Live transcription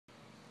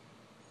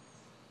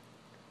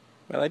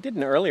Well, I did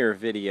an earlier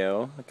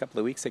video a couple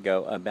of weeks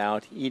ago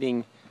about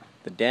eating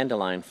the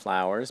dandelion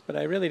flowers, but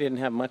I really didn't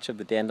have much of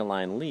the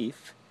dandelion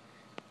leaf.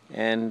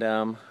 And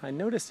I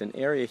noticed an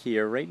area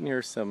here right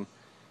near some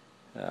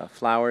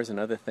flowers and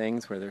other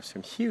things where there's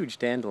some huge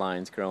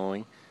dandelions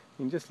growing.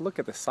 You can just look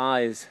at the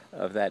size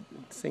of that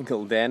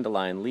single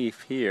dandelion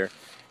leaf here,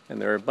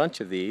 and there are a bunch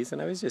of these, and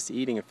I was just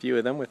eating a few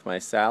of them with my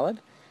salad.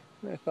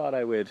 And I thought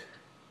I would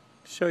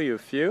show you a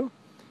few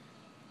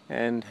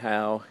and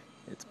how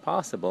it's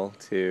possible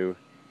to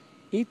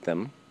eat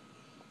them.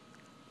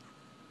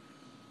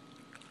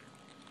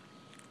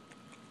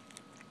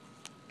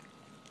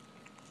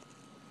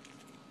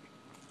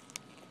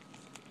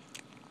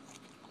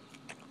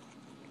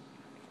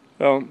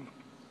 So,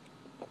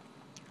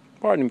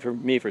 pardon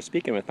me for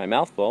speaking with my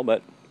mouth full,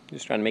 but I'm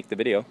just trying to make the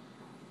video.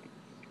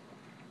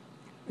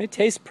 They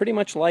taste pretty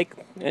much like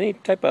any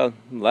type of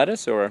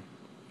lettuce or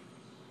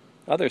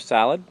other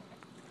salad.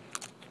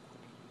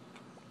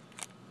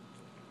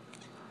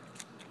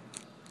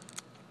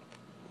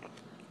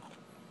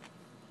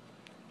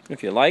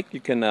 If you like, you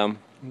can,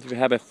 if you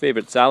have a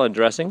favorite salad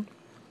dressing,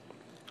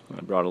 I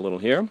brought a little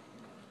here.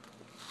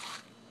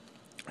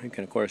 You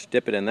can, of course,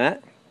 dip it in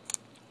that.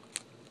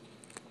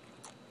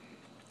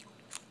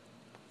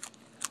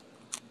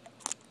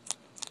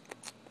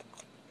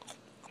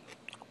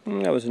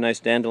 That was a nice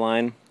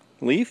dandelion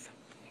leaf,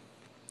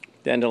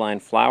 dandelion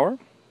flower,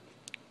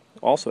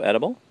 also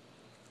edible.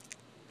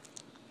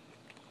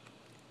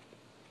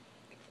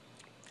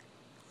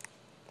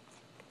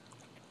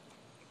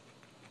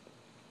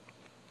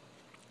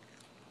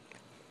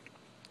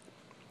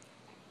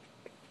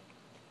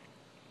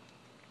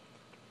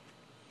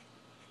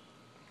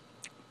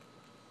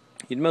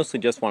 You'd mostly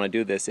just want to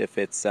do this if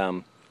it's,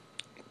 from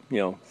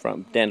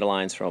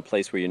dandelions from a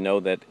place where you know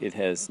that it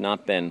has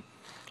not been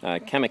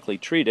chemically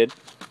treated.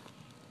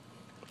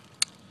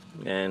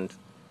 And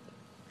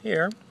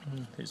here,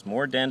 there's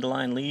more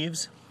dandelion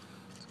leaves.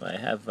 So I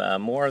have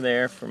more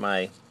there for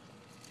my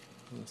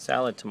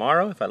salad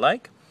tomorrow, if I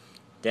like.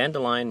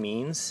 Dandelion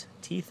means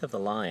teeth of the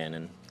lion,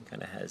 and it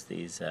kind of has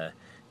these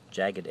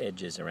jagged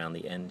edges around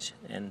the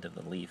end of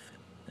the leaf.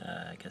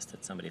 I guess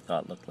that somebody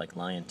thought looked like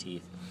lion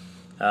teeth.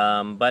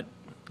 But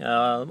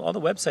all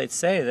the websites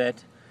say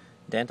that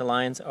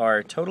dandelions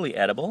are totally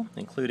edible,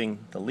 including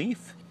the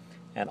leaf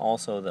and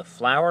also the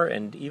flower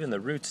and even the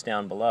roots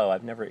down below.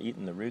 I've never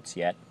eaten the roots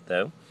yet,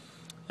 though.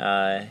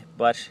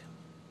 But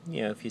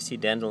if you see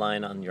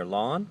dandelion on your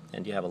lawn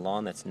and you have a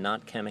lawn that's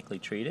not chemically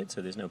treated,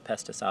 so there's no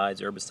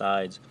pesticides,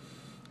 herbicides,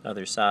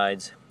 other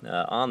sides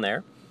on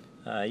there,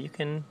 you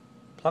can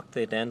pluck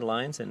the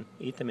dandelions and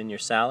eat them in your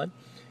salad.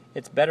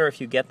 It's better if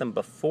you get them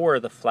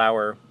before the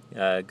flower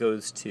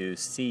goes to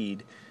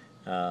seed,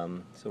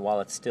 so while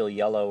it's still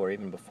yellow or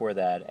even before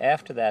that.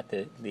 After that,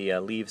 the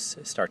leaves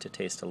start to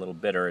taste a little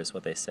bitter, is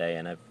what they say,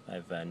 and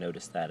I've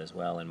noticed that as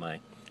well in my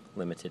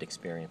limited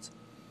experience.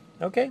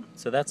 Okay,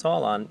 so that's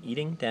all on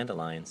eating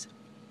dandelions.